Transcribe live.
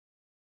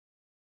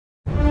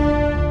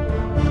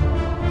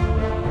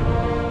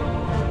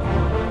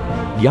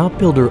Yacht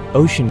builder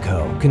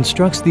Oceanco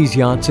constructs these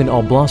yachts in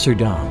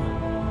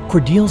Alblasserdam.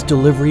 Cordeel's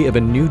delivery of a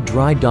new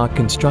dry dock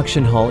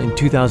construction hull in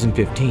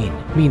 2015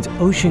 means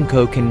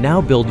Oceanco can now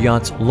build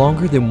yachts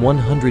longer than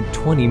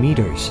 120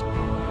 meters.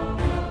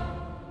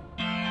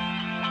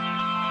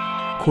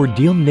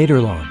 Cordeel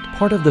Nederland,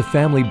 part of the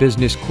family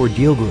business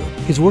Cordeel Group,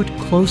 has worked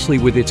closely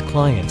with its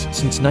clients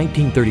since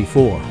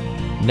 1934.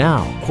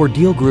 Now,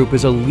 Cordeel Group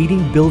is a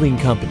leading building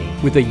company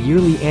with a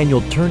yearly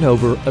annual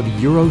turnover of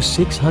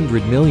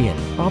 €600 million,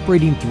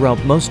 operating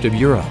throughout most of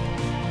Europe.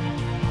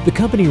 The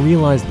company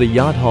realized the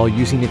yacht hull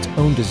using its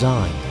own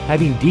design,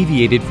 having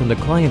deviated from the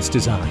client's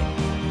design.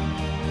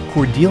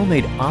 Cordeel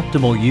made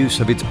optimal use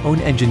of its own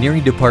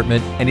engineering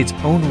department and its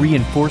own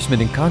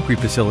reinforcement and concrete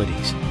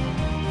facilities.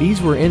 These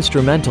were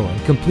instrumental in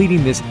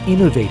completing this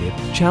innovative,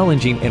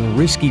 challenging, and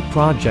risky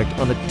project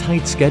on a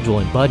tight schedule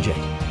and budget.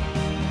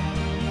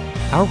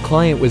 Our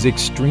client was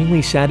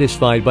extremely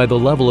satisfied by the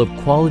level of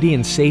quality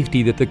and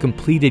safety that the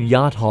completed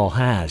yacht hull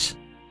has.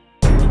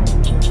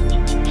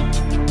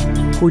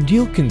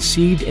 Cordeel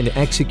conceived and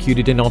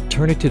executed an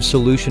alternative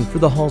solution for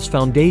the hull's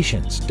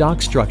foundations,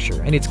 dock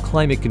structure, and its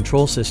climate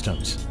control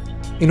systems.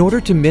 In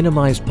order to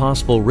minimize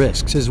possible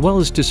risks as well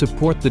as to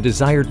support the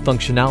desired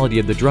functionality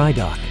of the dry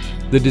dock,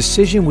 the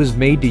decision was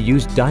made to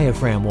use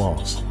diaphragm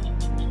walls.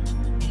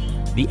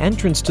 The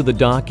entrance to the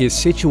dock is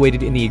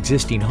situated in the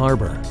existing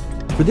harbor.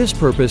 For this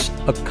purpose,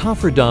 a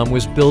cofferdam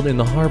was built in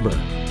the harbor.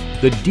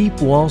 The deep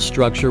wall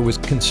structure was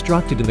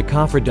constructed in the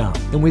cofferdam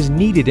and was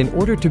needed in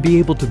order to be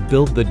able to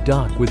build the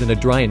dock within a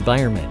dry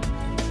environment.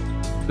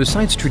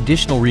 Besides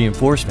traditional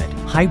reinforcement,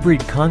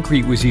 hybrid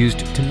concrete was used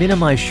to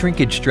minimize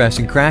shrinkage stress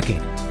and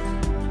cracking.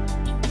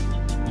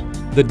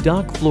 The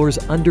dock floor's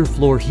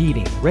underfloor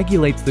heating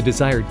regulates the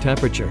desired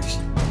temperatures.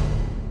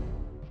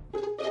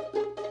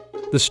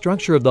 The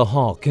structure of the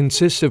hull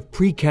consists of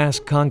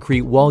precast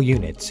concrete wall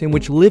units in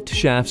which lift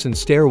shafts and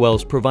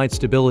stairwells provide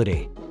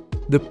stability.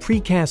 The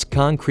precast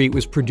concrete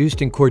was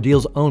produced in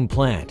Cordeel's own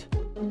plant.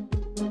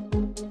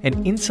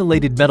 An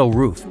insulated metal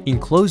roof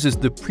encloses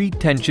the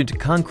pre-tensioned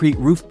concrete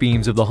roof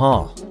beams of the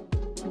hull.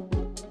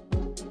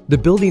 The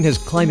building has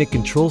climate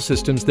control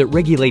systems that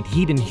regulate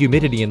heat and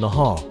humidity in the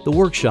hull, the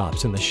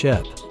workshops, and the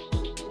ship.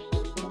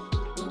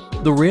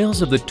 The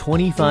rails of the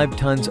 25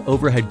 tons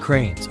overhead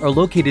cranes are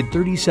located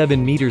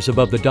 37 meters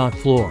above the dock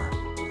floor.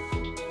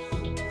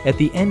 At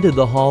the end of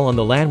the hull on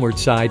the landward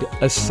side,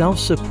 a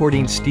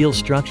self-supporting steel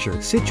structure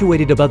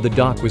situated above the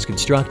dock was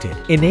constructed,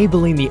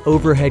 enabling the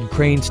overhead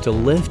cranes to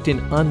lift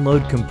and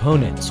unload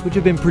components which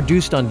have been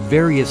produced on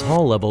various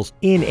hull levels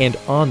in and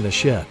on the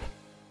ship.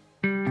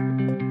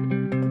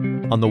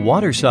 On the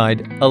water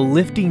side, a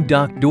lifting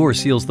dock door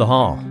seals the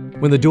hull.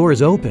 When the door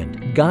is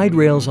opened, guide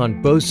rails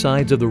on both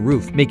sides of the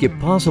roof make it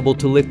possible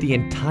to lift the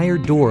entire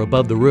door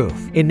above the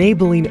roof,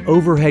 enabling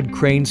overhead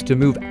cranes to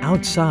move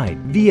outside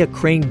via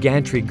crane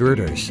gantry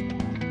girders.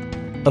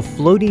 A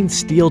floating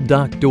steel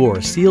dock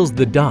door seals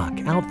the dock,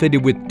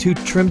 outfitted with 2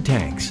 trim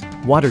tanks,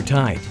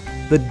 watertight.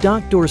 The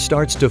dock door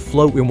starts to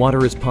float when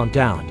water is pumped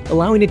out,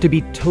 allowing it to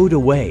be towed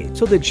away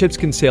so that ships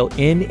can sail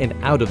in and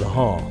out of the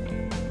hull.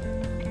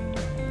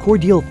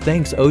 Cordeel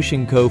thanks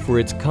Oceanco for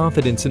its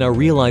confidence in our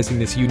realizing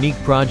this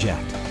unique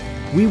project.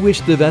 We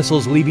wish the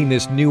vessels leaving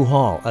this new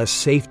hull a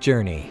safe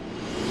journey.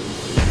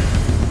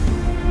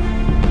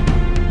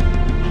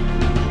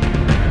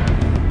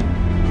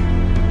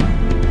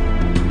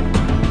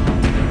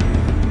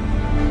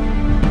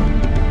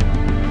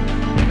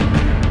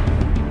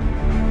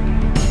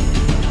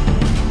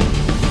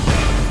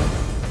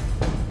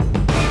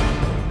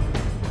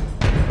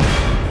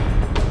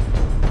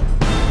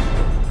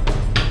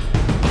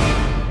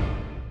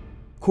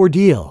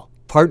 Cordeel,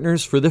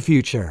 partners for the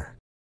future.